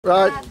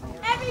Right.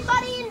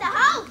 Everybody in the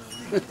house!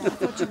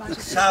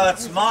 So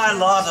it's my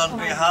lot on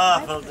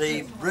behalf of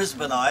the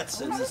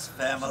Brisbaneites in this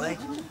family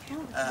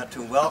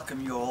to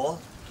welcome you all.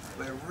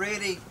 We're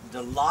really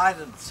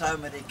delighted so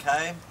many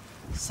came.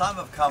 Some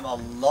have come a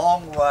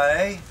long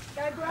way.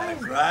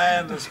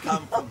 Graham has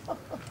come from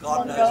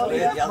God knows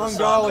where, the other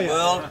side of the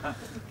world.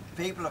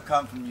 People have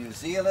come from New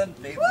Zealand,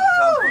 people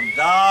have come from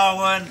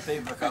Darwin,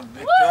 people have come from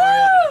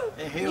Victoria,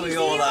 and here we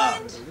all are.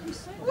 And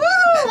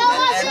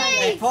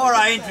before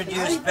I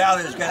introduce Val,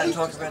 who's going to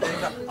talk about it,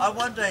 I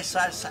want to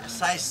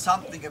say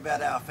something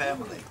about our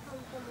family.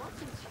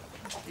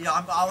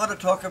 I want to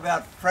talk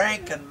about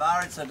Frank and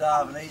Maritza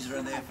Darveniza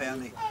and their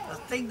family. The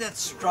thing that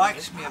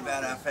strikes me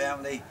about our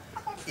family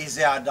is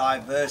our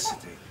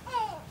diversity.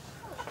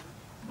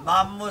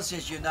 Mum was,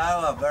 as you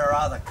know, a very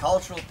rather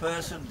cultural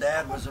person.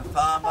 Dad was a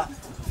farmer.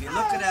 If you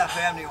look at our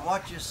family,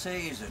 what you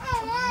see is a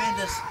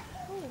tremendous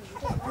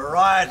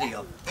variety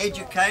of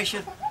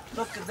education.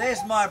 Look,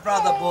 there's my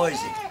brother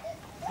Boise.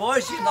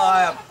 Boise and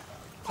I are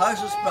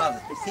closest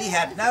brothers. He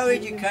had no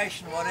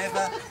education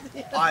whatever.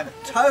 I'm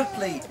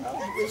totally,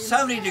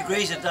 so many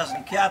degrees it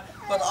doesn't count,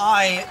 but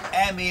I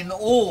am in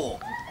awe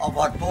of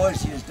what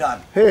Boise has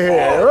done.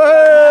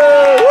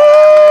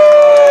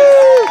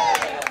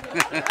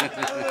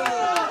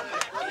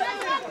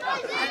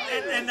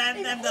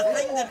 And the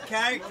thing that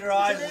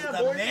characterises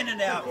the men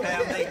in our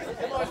family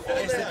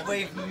is that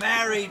we've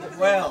married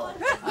well.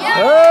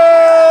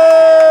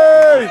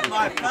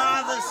 My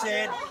father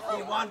said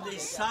he wanted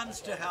his sons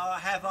to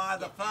have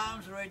either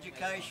farms or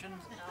education,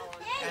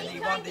 and he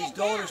wanted his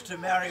daughters to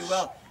marry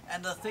well.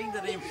 And the thing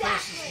that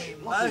impresses me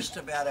most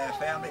about our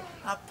family,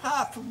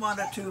 apart from one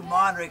or two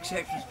minor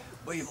exceptions,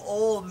 we've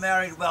all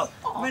married well.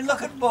 I mean,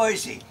 look at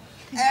Boise.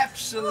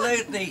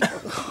 Absolutely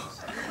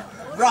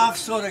rough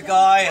sort of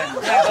guy and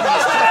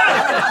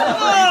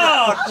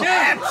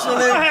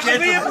absolute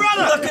gentleman.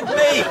 Look at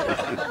me.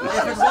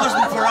 If it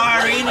wasn't for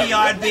Irene,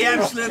 I'd be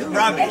absolute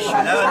rubbish, you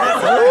know.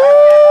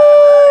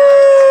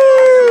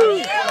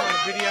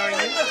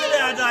 Look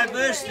at our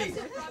diversity.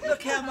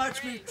 Look how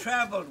much we've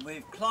travelled.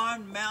 We've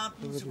climbed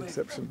mountains.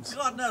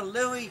 God no,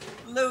 Louis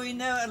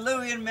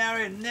and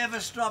Marion never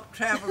stopped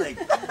travelling.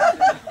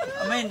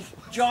 I mean,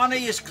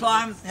 Johnny has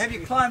climbed. Have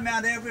you climbed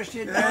Mount Everest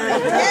yet?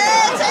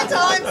 Yeah, 10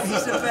 times.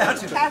 He's about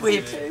to.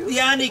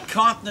 The only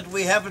continent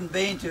we haven't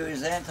been to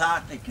is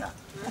Antarctica.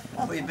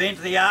 We've been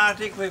to the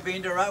Arctic. We've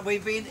been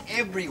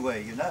everywhere,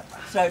 you know.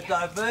 So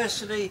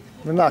diversity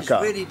is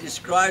really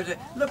describes it.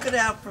 Look at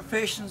our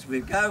professions.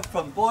 We go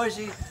from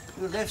Boise,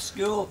 who left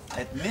school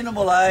at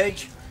minimal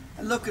age,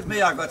 and look at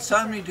me. I've got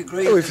so many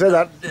degrees. We've said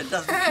that. It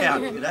doesn't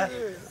count, you know.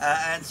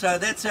 And so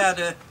that's how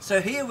to.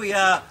 So here we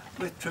are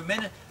with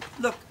tremendous.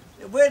 Look,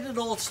 where did it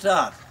all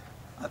start?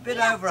 A bit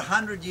over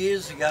 100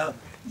 years ago,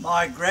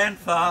 my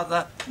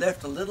grandfather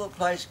left a little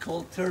place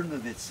called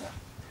Darveniza.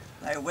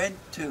 They went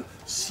to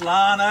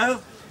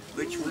Slano,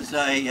 which was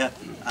a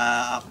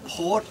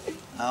port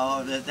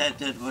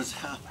that was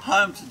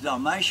home to the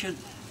Dalmatian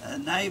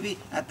Navy.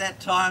 At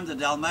that time, the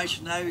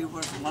Dalmatian Navy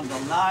was one of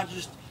the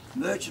largest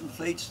merchant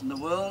fleets in the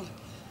world.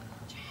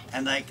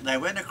 And they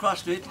went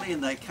across to Italy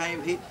and they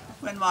came here.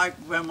 When my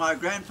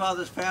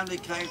grandfather's family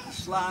came to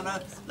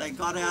Slano, they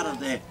got out of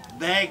their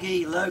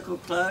baggy local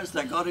clothes.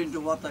 They got into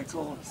what they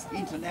call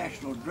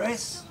international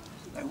dress.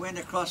 They went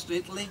across to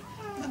Italy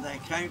and they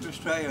came to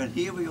Australia, and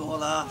here we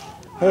all are.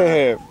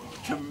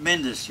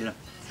 Tremendous, you know.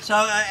 So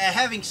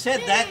having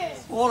said that,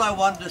 all I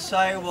wanted to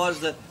say was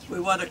that we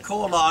want to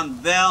call on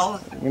Val.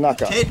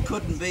 Ted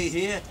couldn't be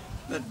here,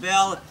 but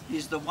Val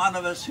is the one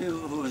of us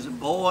who was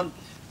born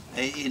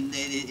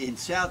in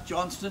South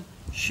Johnston.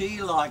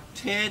 She, like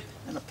Ted,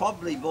 and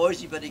probably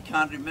Boise, but he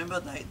can't remember,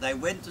 they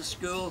went to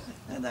school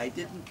and they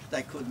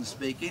couldn't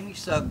speak English.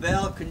 So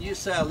Val, can you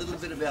say a little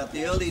bit about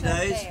the early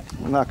days?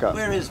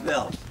 Where is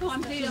Val?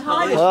 I'm here.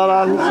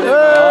 Well done.